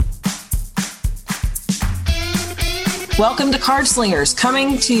Welcome to Card Slingers,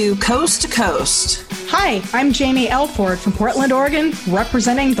 coming to you coast to coast. Hi, I'm Jamie Elford from Portland, Oregon,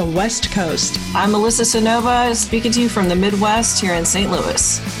 representing the West Coast. I'm Melissa Sonova, speaking to you from the Midwest here in St.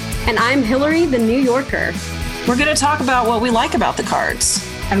 Louis. And I'm Hillary, the New Yorker. We're going to talk about what we like about the cards.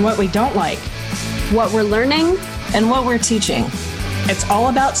 And what we don't like. What we're learning. And what we're teaching. It's all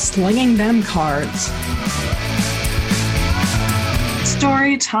about slinging them cards.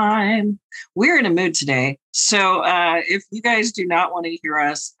 Story time. We're in a mood today. So if you guys do not want to hear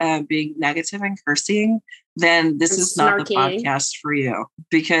us being negative and cursing, then this is not the podcast for you.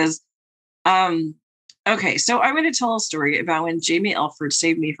 Because, okay, so I'm going to tell a story about when Jamie Elford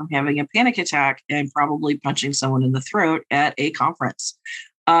saved me from having a panic attack and probably punching someone in the throat at a conference.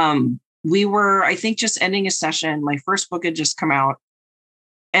 We were, I think, just ending a session. My first book had just come out.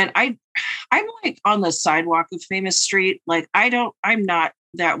 And I'm like on the sidewalk of Famous Street. Like, I'm not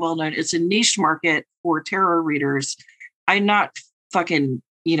that well known. It's a niche market for tarot readers. I'm not fucking,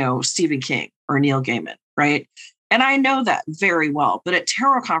 Stephen King or Neil Gaiman, right? And I know that very well. But at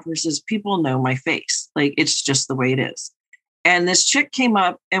tarot conferences, people know my face. Like, it's just the way it is. And this chick came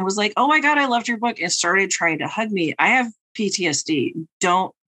up and was like, "Oh my God, I loved your book," and started trying to hug me. I have PTSD.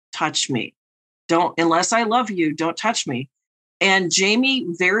 Don't touch me. Unless I love you, don't touch me. And Jamie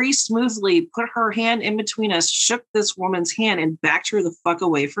very smoothly put her hand in between us, shook this woman's hand, and backed her the fuck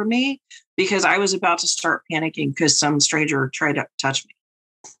away from me because I was about to start panicking because some stranger tried to touch me.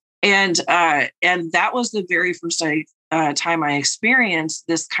 And that was the very first time I experienced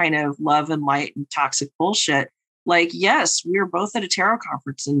this kind of love and light and toxic bullshit. Like, yes, we were both at a tarot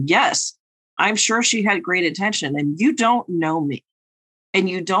conference, and yes, I'm sure she had great intention, and you don't know me. And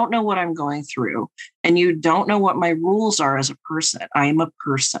you don't know what I'm going through, and you don't know what my rules are as a person. I am a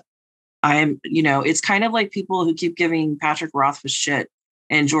person. It's kind of like people who keep giving Patrick Rothfuss shit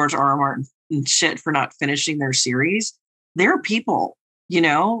and George R.R. Martin shit for not finishing their series. They're people,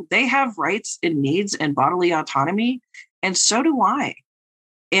 they have rights and needs and bodily autonomy. And so do I.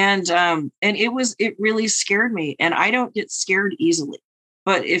 And it really scared me. And I don't get scared easily.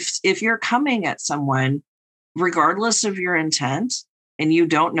 But if you're coming at someone, regardless of your intent, and you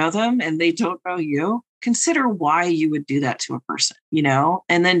don't know them and they don't know you, consider why you would do that to a person,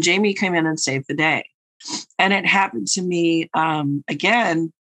 And then Jamie came in and saved the day. And it happened to me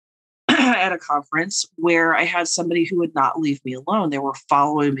again at a conference where I had somebody who would not leave me alone. They were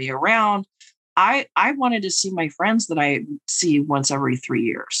following me around. I wanted to see my friends that I see once every 3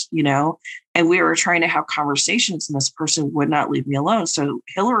 years, and we were trying to have conversations, and this person would not leave me alone. So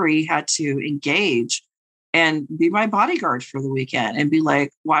Hillary had to engage and be my bodyguard for the weekend and be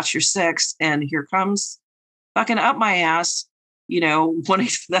like, "Watch your six." And here comes fucking up my ass.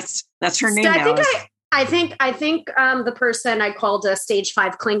 That's her name now. I think the person I called a stage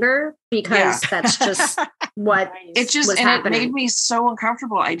 5 clinger because that's just what was happening. It made me so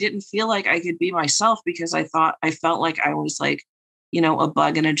uncomfortable. I didn't feel like I could be myself because I felt like I was like, a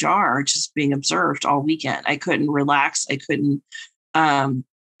bug in a jar, just being observed all weekend. I couldn't relax. I couldn't,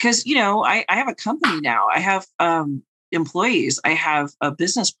 because, I have a company now. I have employees. I have a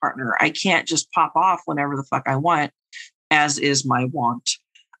business partner. I can't just pop off whenever the fuck I want, as is my want.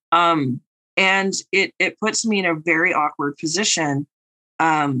 And it puts me in a very awkward position,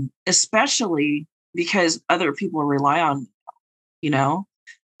 especially because other people rely on me,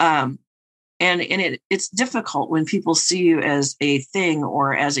 and it's difficult when people see you as a thing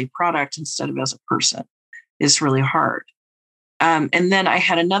or as a product instead of as a person. It's really hard. And then I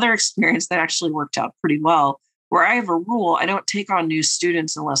had another experience that actually worked out pretty well, where I have a rule. I don't take on new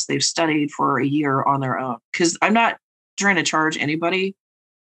students unless they've studied for a year on their own, because I'm not trying to charge anybody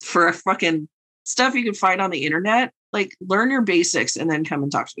for a fucking stuff you can find on the internet. Like, learn your basics and then come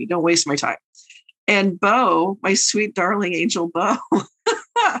and talk to me. Don't waste my time. And Bo, my sweet, darling angel Bo,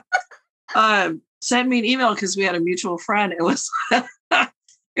 sent me an email because we had a mutual friend.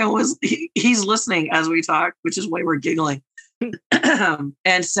 He's listening as we talk, which is why we're giggling.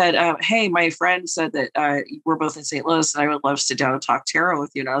 And said, "Hey, my friend said that we're both in St. Louis and I would love to sit down and talk tarot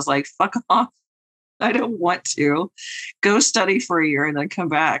with you." And I was like, "Fuck off. I don't want to. Go study for a year and then come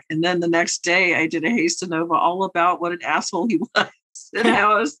back." And then the next day I did a Haste Nova all about what an asshole he was and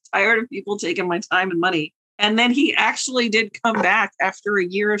how I was tired of people taking my time and money. And then he actually did come back after a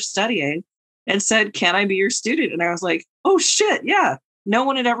year of studying and said, "Can I be your student?" And I was like, "Oh shit, yeah." No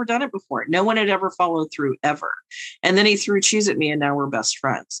one had ever done it before. No one had ever followed through ever. And then he threw cheese at me and now we're best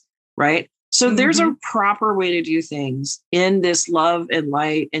friends. Right. So there's a proper way to do things in this love and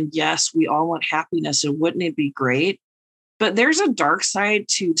light. And yes, we all want happiness. And wouldn't it be great? But there's a dark side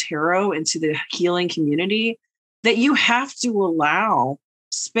to tarot and to the healing community that you have to allow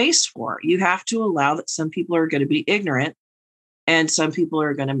space for. You have to allow that some people are going to be ignorant and some people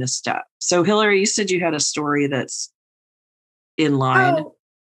are going to misstep. So Hillary, you said you had a story that's in line. Oh,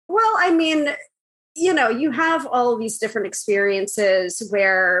 well, I mean, you know, you have all these different experiences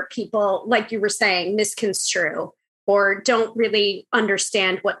where people, like you were saying, misconstrue or don't really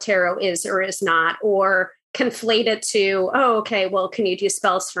understand what tarot is or is not, or conflate it to, oh, okay, well, can you do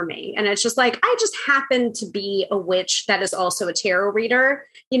spells for me? And it's just like, I just happen to be a witch that is also a tarot reader.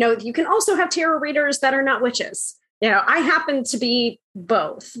 You know, you can also have tarot readers that are not witches. You know, I happen to be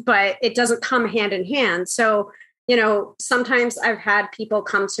both, but it doesn't come hand in hand. So, you know, sometimes I've had people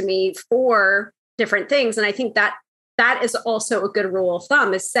come to me for different things. And I think that that is also a good rule of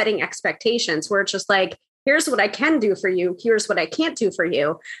thumb, is setting expectations where it's just like, here's what I can do for you. Here's what I can't do for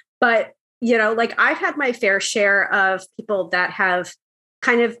you. But, you know, like I've had my fair share of people that have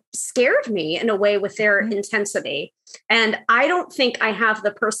kind of scared me in a way with their intensity. And I don't think I have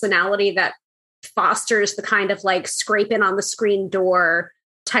the personality that fosters the kind of like scraping on the screen door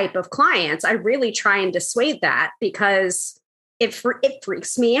type of clients. I really try and dissuade that because it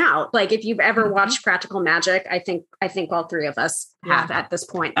freaks me out. Like if you've ever watched Practical Magic, I think all three of us have at this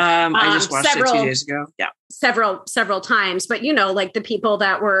point. I just watched it 2 days ago. Yeah. Several times. But, you know, like the people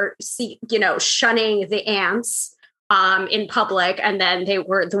that were, shunning the ants in public, and then they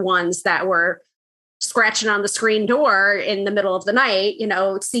were the ones that were scratching on the screen door in the middle of the night, you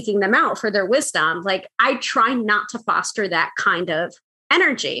know, seeking them out for their wisdom. Like I try not to foster that kind of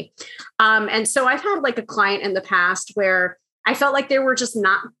energy. And so I've had like a client in the past where I felt like they were just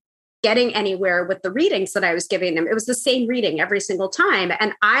not getting anywhere with the readings that I was giving them. It was the same reading every single time.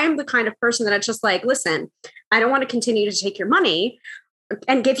 And I'm the kind of person that I just like, listen, I don't want to continue to take your money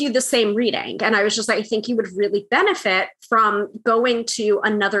and give you the same reading. And I was just like, I think you would really benefit from going to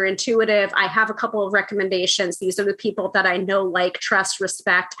another intuitive. I have a couple of recommendations. These are the people that I know, like, trust,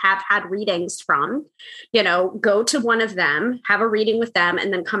 respect, have had readings from, you know, go to one of them, have a reading with them,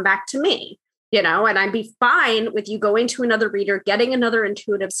 and then come back to me. You know, and I'd be fine with you going to another reader, getting another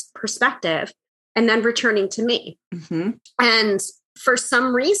intuitive perspective, and then returning to me. Mm-hmm. And for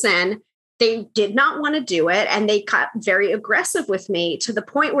some reason, they did not want to do it. And they got very aggressive with me to the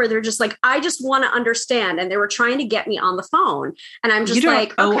point where they're just like, I just want to understand. And they were trying to get me on the phone. And I'm just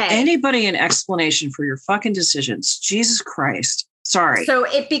like, okay. You don't owe anybody an explanation for your fucking decisions. Jesus Christ. Sorry. So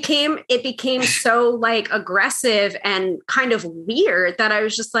it became so like aggressive and kind of weird that I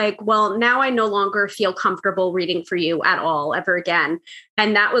was just like, well, now I no longer feel comfortable reading for you at all ever again.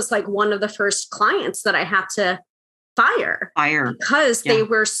 And that was like one of the first clients that I had to fire because they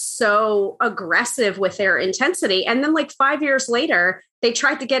were so aggressive with their intensity. And then like 5 years later, they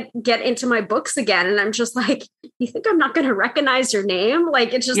tried to get into my books again. And I'm just like, you think I'm not going to recognize your name?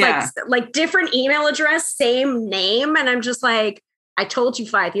 Like, it's just like different email address, same name. And I'm just like, I told you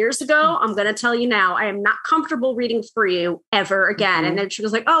 5 years ago, I'm going to tell you now, I am not comfortable reading for you ever again. Mm-hmm. And then she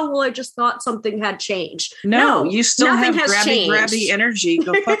was like, oh, well, I just thought something had changed. No, you still have grabby energy.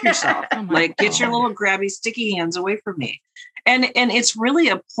 Go fuck yourself. Like, get your little grabby, sticky hands away from me. And it's really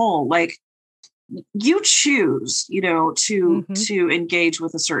a pull. Like, you choose, you know, to engage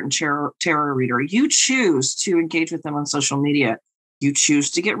with a certain tarot reader. You choose to engage with them on social media. You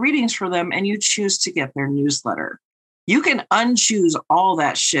choose to get readings for them, and you choose to get their newsletter. You can unchoose all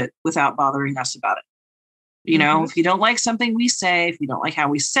that shit without bothering us about it. You know, if you don't like something we say, if you don't like how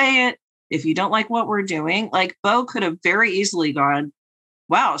we say it, if you don't like what we're doing, like Bo could have very easily gone,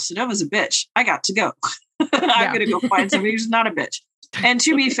 wow, Senova's a bitch. I got to go. I'm going to go find somebody who's not a bitch. And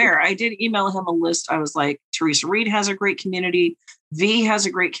to be fair, I did email him a list. I was like, Teresa Reed has a great community. V has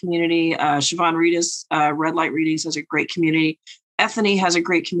a great community. Siobhan Rita's Red Light Readings has a great community. Ethany has a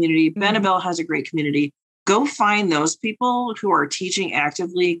great community. Benabel has a great community. Go find those people who are teaching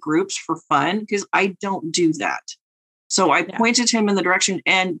actively groups for fun, because I don't do that. So I pointed him in the direction,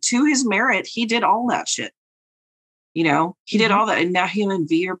 and to his merit, he did all that shit. You know, he did all that. And now him and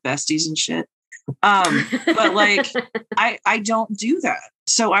V are besties and shit. But like, I don't do that.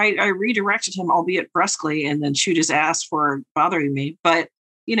 So I redirected him, albeit brusquely, and then chewed his ass for bothering me. But,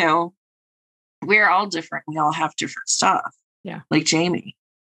 you know, we're all different. We all have different stuff. Yeah. Like Jamie.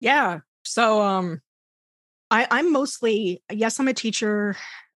 Yeah. So, I'm mostly, yes, I'm a teacher.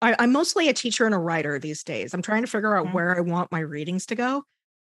 I'm mostly a teacher and a writer these days. I'm trying to figure out where I want my readings to go.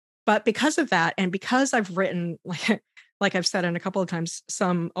 But because of that, and because I've written, like I've said in a couple of times,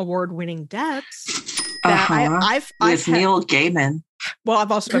 some award-winning decks that with Neil Gaiman. Well,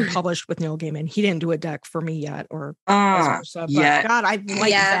 I've also been published with Neil Gaiman. He didn't do a deck for me yet, or vice versa. But God, I'd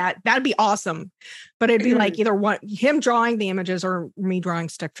like that. That'd be awesome. But it'd be like either him drawing the images or me drawing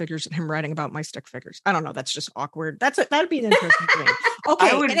stick figures and him writing about my stick figures. I don't know. That's just awkward. That'd be an interesting thing. Okay,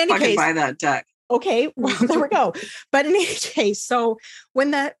 I would fucking buy that deck. Okay, well, there we go. But in any case, so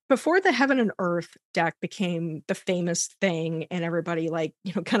before the Heaven and Earth deck became the famous thing, and everybody like,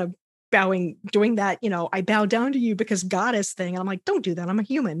 kind of doing that, I bow down to you because goddess thing. And I'm like, don't do that. I'm a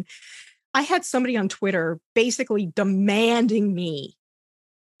human. I had somebody on Twitter basically demanding me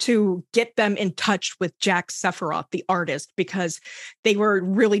to get them in touch with Jack Sephiroth, the artist, because they were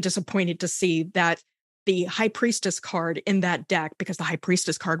really disappointed to see that the High Priestess card in that deck, because the High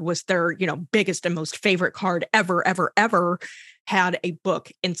Priestess card was their, biggest and most favorite card ever, had a book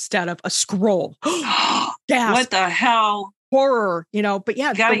instead of a scroll. What the hell? Horror, but yeah.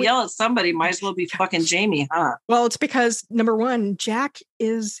 You gotta yell at somebody. Might as well be fucking Jamie, huh? Well, it's because number one, Jack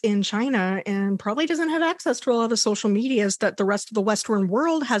is in China and probably doesn't have access to a lot of the social medias that the rest of the Western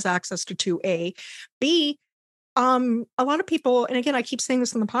world has access to. A, B, a lot of people, and again, I keep saying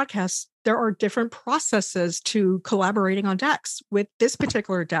this on the podcast, there are different processes to collaborating on decks. With this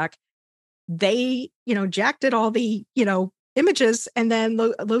particular deck, Jack did all the, images, and then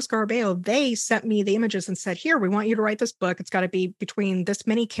Los Garabeo, they sent me the images and said, here, we want you to write this book. It's got to be between this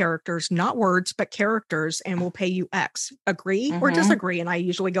many characters, not words, but characters, and we'll pay you X. Agree or disagree? And I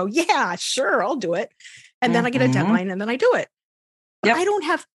usually go, yeah, sure, I'll do it. And then I get a deadline and then I do it. But I don't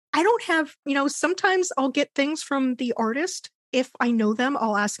have, sometimes I'll get things from the artist. If I know them,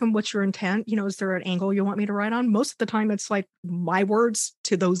 I'll ask them, what's your intent? Is there an angle you want me to write on? Most of the time it's like my words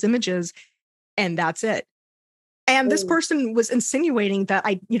to those images, and that's it. And this person was insinuating that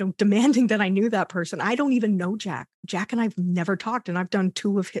demanding that I knew that person. I don't even know Jack. Jack and I've never talked, and I've done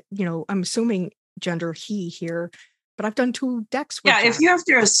 2 of his, I'm assuming gender he here, but I've done 2 decks with Jack. If you have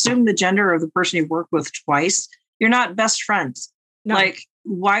to assume the gender of the person you've worked with twice, you're not best friends. No. Like,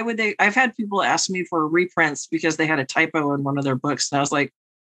 why would they? I've had people ask me for reprints because they had a typo in one of their books, and I was like,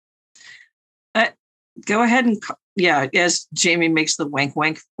 go ahead and as Jamie makes the wank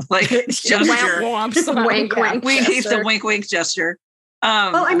like gesture. Wank wank. We need the wank wank gesture.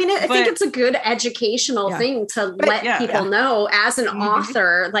 Well, I mean, I think it's a good educational thing to let people know as an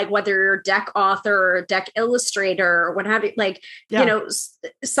author, like whether you're a deck author or a deck illustrator or what have you, like,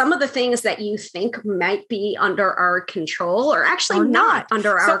 some of the things that you think might be under our control are actually not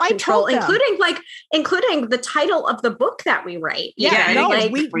under our control, including the title of the book that we write. We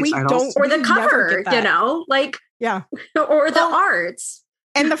don't, or the cover, or the arts.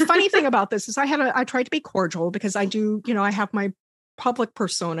 And the funny thing about this is I tried to be cordial because I do, I have my public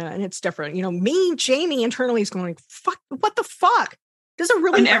persona and it's different. Me, Jamie internally is going, fuck, what the fuck? Does it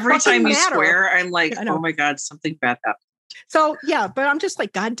really matter? And every time you swear, I'm like, oh my God, something bad happened. So but I'm just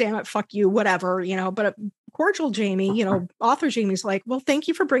like, God damn it, fuck you, whatever, but cordial Jamie, author Jamie's like, well, thank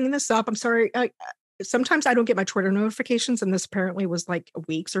you for bringing this up. I'm sorry. Sometimes I don't get my Twitter notifications, and this apparently was like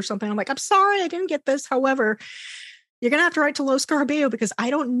weeks or something. I'm like, I'm sorry, I didn't get this. However, you're going to have to write to Los Garabeo because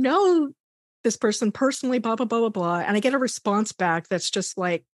I don't know this person personally, blah, blah, blah, blah, blah. And I get a response back that's just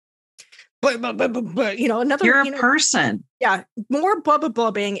like, blah, blah, blah, blah, blah, another. You're a person. Yeah. More blah, blah,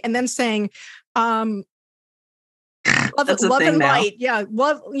 blah-bing. And then saying, love and light. Yeah.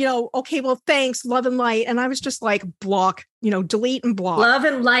 Love, okay, well, thanks. Love and light. And I was just like, block, delete and block. Love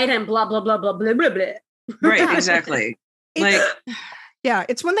and light and blah, blah, blah, blah, blah, blah, blah. Right. Exactly. Yeah.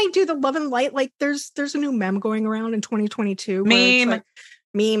 It's when they do the love and light. Like there's a new meme going around in 2022. Meme.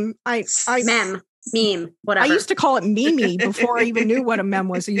 Meme. Meme, whatever. I used to call it Mimi before I even knew what a meme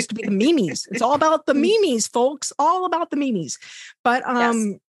was. It used to be the memes. It's all about the memes, folks. All about the memes. But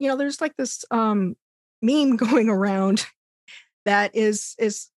there's like this meme going around that is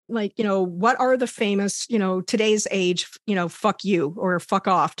like, what are the famous, today's age, fuck you or fuck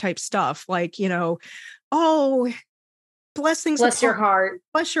off type stuff. Like, oh, blessings. Bless your heart.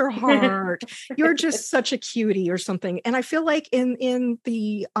 Bless your heart. You're just such a cutie or something. And I feel like in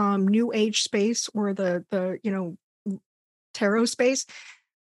the new age space or the tarot space,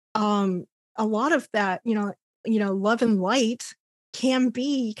 a lot of that, love and light can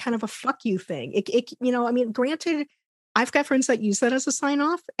be kind of a fuck you thing. It granted, I've got friends that use that as a sign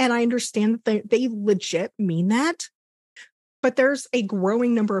off, and I understand that they legit mean that. But there's a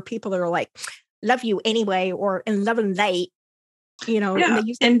growing number of people that are like, love you anyway, or in love and light,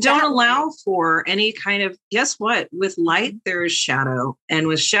 and don't allow for any kind of, guess what? With light, there is shadow, and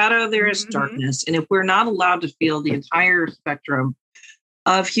with shadow, there is darkness. And if we're not allowed to feel the entire spectrum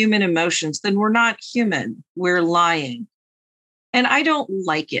of human emotions, then we're not human. We're lying. And I don't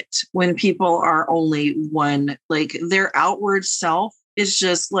like it when people are only one, like their outward self it's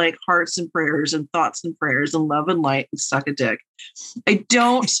just like hearts and prayers and thoughts and prayers and love and light and suck a dick. I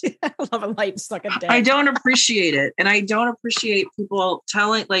don't love and light and suck a dick. I don't appreciate it. And I don't appreciate people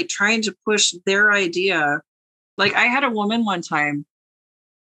trying to push their idea. Like I had a woman one time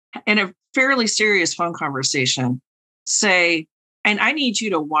in a fairly serious phone conversation say, and I need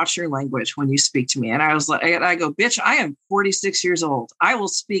you to watch your language when you speak to me. And I was like, I go, bitch, I am 46 years old. I will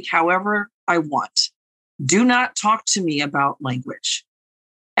speak however I want. Do not talk to me about language.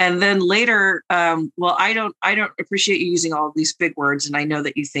 And then later, well, I don't appreciate you using all of these big words. And I know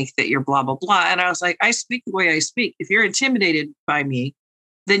that you think that you're blah, blah, blah. And I was like, I speak the way I speak. If you're intimidated by me,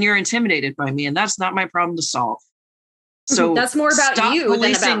 then you're intimidated by me. And that's not my problem to solve. So that's more about stop you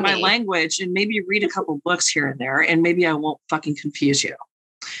policing than about my me. language and maybe read a couple books here and there, and maybe I won't fucking confuse you.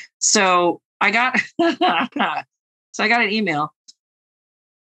 So I got an email,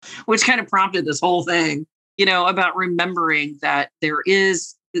 which kind of prompted this whole thing, about remembering that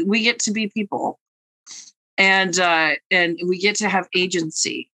we get to be people, and we get to have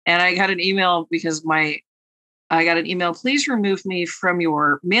agency. And I got an email because please remove me from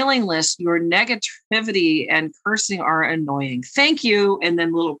your mailing list. Your negativity and cursing are annoying. Thank you. And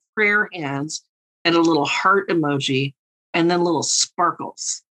then little prayer hands and a little heart emoji and then little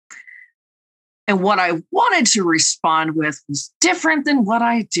sparkles. And what I wanted to respond with was different than what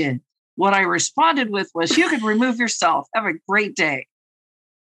I did. What I responded with was, you can remove yourself. Have a great day.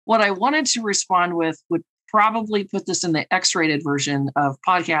 What I wanted to respond with would probably put this in the X-rated version of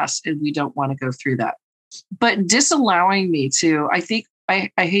podcasts, and we don't want to go through that. But disallowing me to, I think I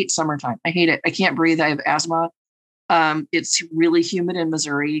hate summertime. I hate it. I can't breathe. I have asthma. It's really humid in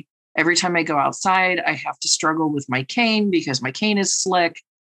Missouri. Every time I go outside, I have to struggle with my cane because my cane is slick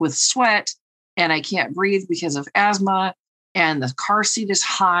with sweat, and I can't breathe because of asthma. And the car seat is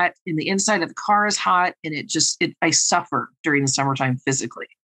hot, and the inside of the car is hot, and I suffer during the summertime physically.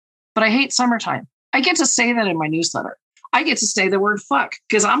 But I hate summertime. I get to say that in my newsletter. I get to say the word fuck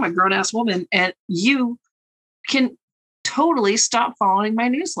because I'm a grown ass woman, and you can totally stop following my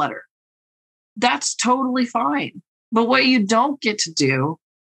newsletter. That's totally fine. But what you don't get to do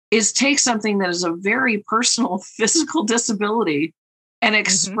is take something that is a very personal physical disability, an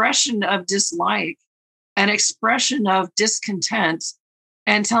expression of dislike, an expression of discontent,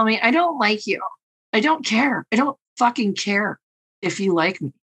 and tell me, I don't like you. I don't care. I don't fucking care if you like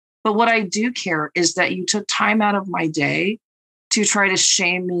me. But what I do care is that you took time out of my day to try to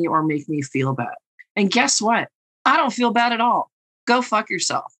shame me or make me feel bad. And guess what? I don't feel bad at all. Go fuck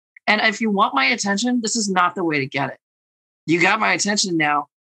yourself. And if you want my attention, this is not the way to get it. You got my attention now.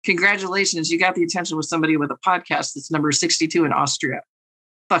 Congratulations. You got the attention with somebody with a podcast that's number 62 in Austria.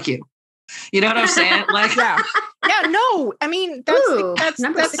 Fuck you. You know what I'm saying? Like, yeah, no, I mean, that's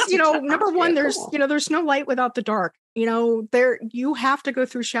number one, there's, cool. There's no light without the dark, you have to go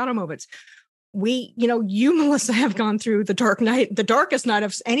through shadow moments. You, Melissa, have gone through the dark night, the darkest night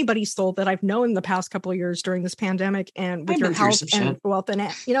of anybody's soul that I've known the past couple of years during this pandemic, and with your health and wealth and,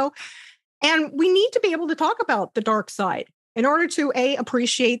 and we need to be able to talk about the dark side in order to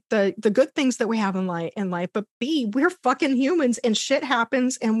appreciate the good things that we have in life, but B, we're fucking humans and shit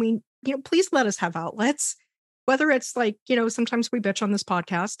happens, and we, please let us have outlets. Whether it's like, sometimes we bitch on this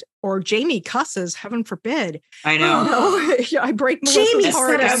podcast, or Jamie cusses, heaven forbid. I know. I break Melissa's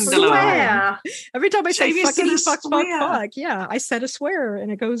heart. Jamie said a swear. Every time I say Jamie fucking fuck, yeah, I said a swear,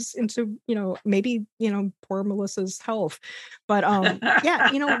 and it goes into, maybe, poor Melissa's health. But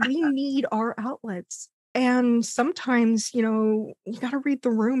we need our outlets. And sometimes, you got to read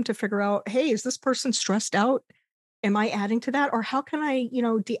the room to figure out, hey, is this person stressed out? Am I adding to that? Or how can I,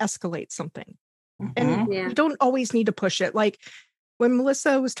 de-escalate something? And you don't always need to push it. Like when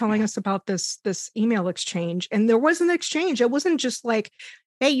Melissa was telling us about this email exchange, and there was an exchange, it wasn't just like,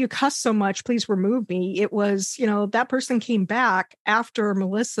 hey, you cuss so much, please remove me. It was, that person came back after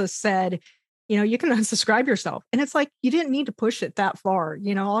Melissa said, you can unsubscribe yourself. And it's like, you didn't need to push it that far.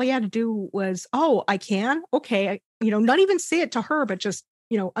 All you had to do was, oh, I can. Okay. Not even say it to her, but just,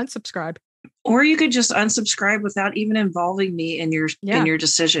 unsubscribe. Or you could just unsubscribe without even involving me in your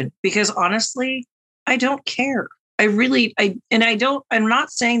decision. Because honestly, I don't care. I'm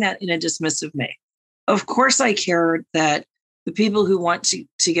not saying that in a dismissive way. Of course I care that the people who want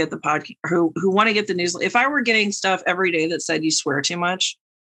to get the podcast, who want to get the newsletter, if I were getting stuff every day that said you swear too much,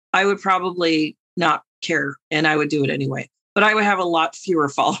 I would probably not care, and I would do it anyway. But I would have a lot fewer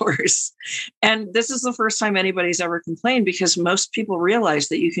followers. And this is the first time anybody's ever complained, because most people realize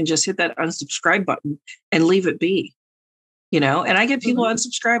that you can just hit that unsubscribe button and leave it be, and I get people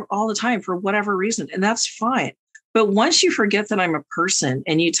unsubscribe all the time for whatever reason, and that's fine. But once you forget that I'm a person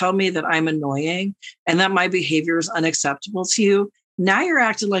and you tell me that I'm annoying and that my behavior is unacceptable to you, Now you're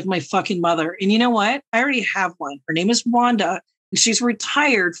acting like my fucking mother. And you know what? I already have one. Her name is Wanda, and she's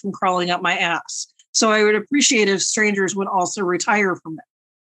retired from crawling up my ass. So I would appreciate if strangers would also retire from it,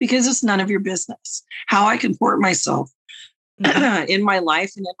 because it's none of your business. How I comport myself in my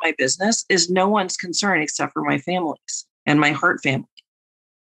life and in my business is no one's concern except for my families and my heart family.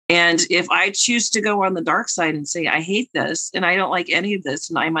 And if I choose to go on the dark side and say, I hate this and I don't like any of this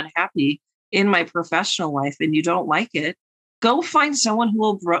and I'm unhappy in my professional life and you don't like it, go find someone who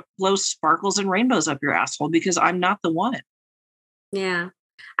will blow sparkles and rainbows up your asshole, because I'm not the one. Yeah.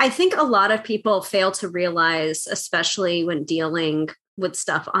 I think a lot of people fail to realize, especially when dealing with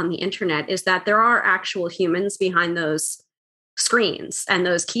stuff on the internet, is that there are actual humans behind those screens and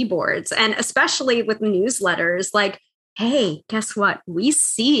those keyboards. And especially with newsletters, like, hey, guess what? We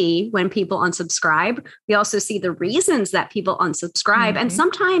see when people unsubscribe. We also see the reasons that people unsubscribe. And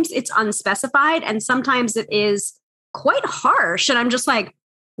sometimes it's unspecified and sometimes it is quite harsh. And I'm just like,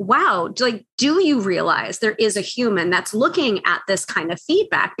 wow, like, do you realize there is a human that's looking at this kind of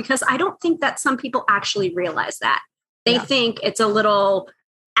feedback? Because I don't think that some people actually realize that. They think it's a little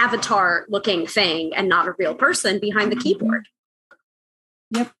avatar looking thing and not a real person behind the keyboard.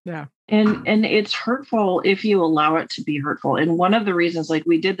 Yep. Yeah. And it's hurtful if you allow it to be hurtful. And one of the reasons, like,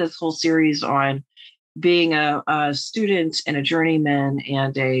 we did this whole series on being a student and a journeyman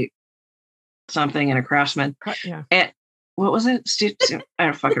and a something and a craftsman. Yeah. And what was it? I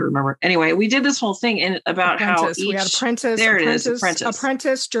don't fucking remember. Anyway, we did this whole thing about apprentice. How each, we had apprentice, there apprentice, it is,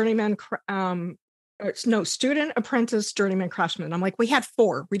 apprentice, journeyman, student, apprentice, journeyman, craftsman. I'm like, we had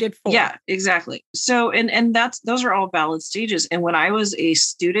 4. We did 4. Yeah, exactly. So, and those are all valid stages. And when I was a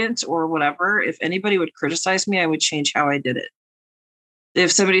student or whatever, if anybody would criticize me, I would change how I did it. If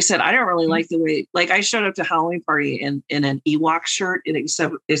somebody said, I don't really like the way, like, I showed up to Halloween party in an Ewok shirt and it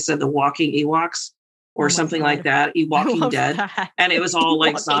said the Walking Ewoks or something like that, Walking Dead. That. And it was all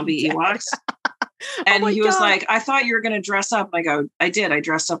like zombie Ewoks. And he was like, I thought you were going to dress up. And I go, I did. I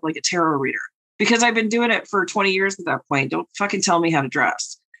dressed up like a tarot reader because I've been doing it for 20 years at that point. Don't fucking tell me how to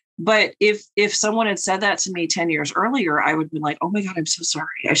dress. But if someone had said that to me 10 years earlier, I would have been like, oh my God, I'm so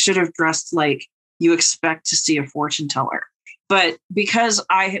sorry. I should have dressed like you expect to see a fortune teller. But because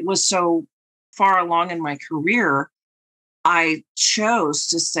I was so far along in my career, I chose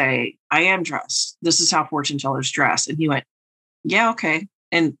to say, I am dressed. This is how fortune tellers dress. And he went, yeah, okay.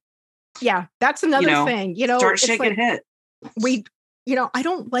 And yeah, that's another thing. Start shaking hit. I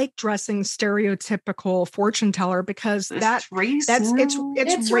don't like dressing stereotypical fortune teller because it's racist.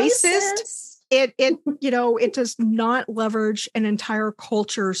 It does not leverage an entire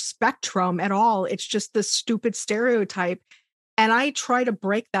culture spectrum at all. It's just this stupid stereotype. And I try to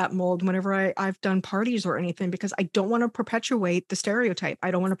break that mold whenever I've done parties or anything, because I don't want to perpetuate the stereotype.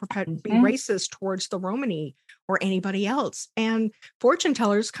 I don't want to be racist towards the Romani or anybody else. And fortune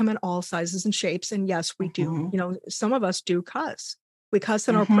tellers come in all sizes and shapes. And yes, we do. Some of us do cuss. We cuss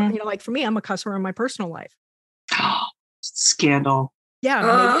in our, like for me, I'm a cusser in my personal life. Scandal.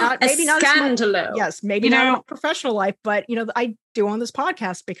 Yeah, maybe not scandalo. Yes, maybe not in my professional life, but I do on this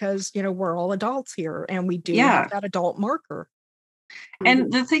podcast because we're all adults here and we do have that adult marker.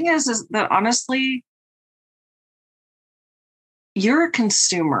 And the thing is that honestly, you're a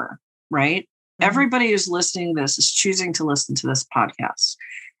consumer, right? Mm-hmm. Everybody who's listening to this is choosing to listen to this podcast.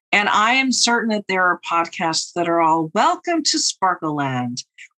 And I am certain that there are podcasts that are all welcome to Sparkle Land.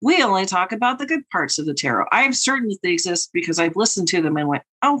 We only talk about the good parts of the tarot. I am certain that they exist because I've listened to them and went,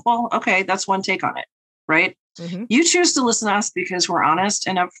 oh, well, okay, that's one take on it, right? Mm-hmm. You choose to listen to us because we're honest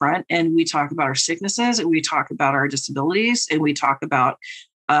and upfront, and we talk about our sicknesses, and we talk about our disabilities, and we talk about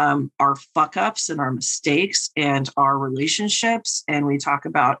our fuck ups and our mistakes and our relationships, and we talk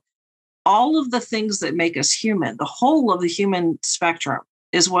about all of the things that make us human. The whole of the human spectrum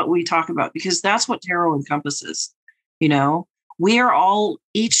is what we talk about, because that's what tarot encompasses. We are all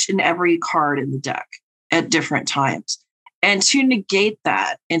each and every card in the deck at different times. And to negate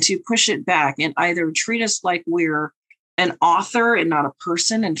that and to push it back and either treat us like we're an author and not a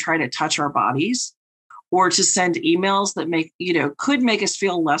person and try to touch our bodies, or to send emails that could make us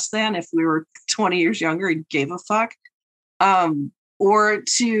feel less than if we were 20 years younger and gave a fuck, or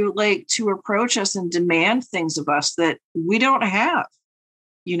to approach us and demand things of us that we don't have,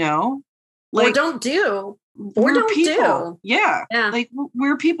 or don't do. Or don't people. Do. Yeah. Like,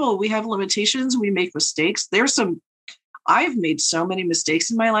 we're people. We have limitations. We make mistakes. I've made so many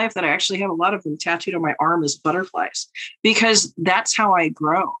mistakes in my life that I actually have a lot of them tattooed on my arm as butterflies, because that's how I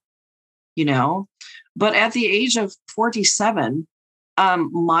grow, But at the age of 47,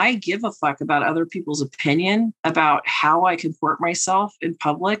 my give a fuck about other people's opinion about how I comport myself in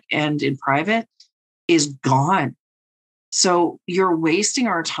public and in private is gone. So you're wasting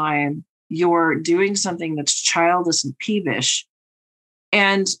our time. You're doing something that's childish and peevish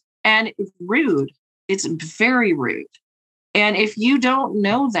and it's rude. It's very rude. And if you don't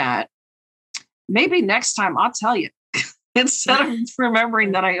know that, maybe next time I'll tell you. Instead of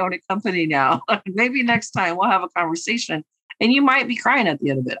remembering that I own a company now, maybe next time we'll have a conversation and you might be crying at the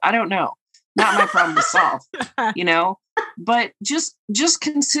end of it. I don't know. Not my problem to solve, but just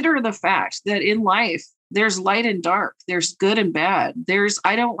consider the fact that in life, there's light and dark. There's good and bad.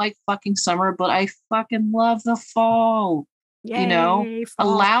 I don't like fucking summer, but I fucking love the fall. Yay, fall.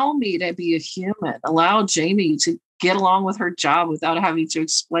 Allow me to be a human. Allow Jamie to get along with her job without having to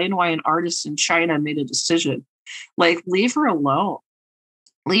explain why an artist in China made a decision. Like, leave her alone.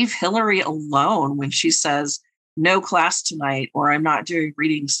 Leave Hillary alone when she says no class tonight or I'm not doing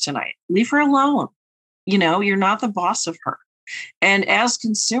readings tonight. Leave her alone. You're not the boss of her. And as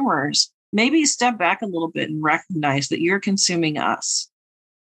consumers, maybe step back a little bit and recognize that you're consuming us.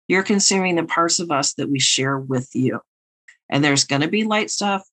 You're consuming the parts of us that we share with you. And there's going to be light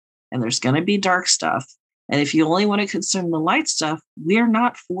stuff and there's going to be dark stuff. And if you only want to consume the light stuff, we're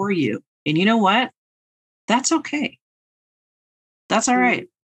not for you. And you know what? That's okay. That's all right.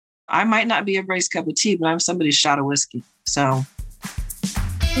 I might not be everybody's cup of tea, but I'm somebody's shot of whiskey. So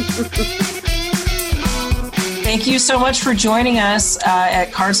thank you so much for joining us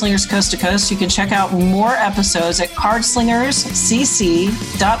at Cardslingers Coast to Coast. You can check out more episodes at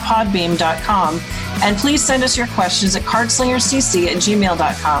cardslingerscc.podbeam.com. And please send us your questions at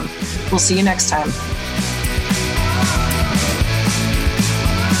cardslingerscc@gmail.com. We'll see you next time.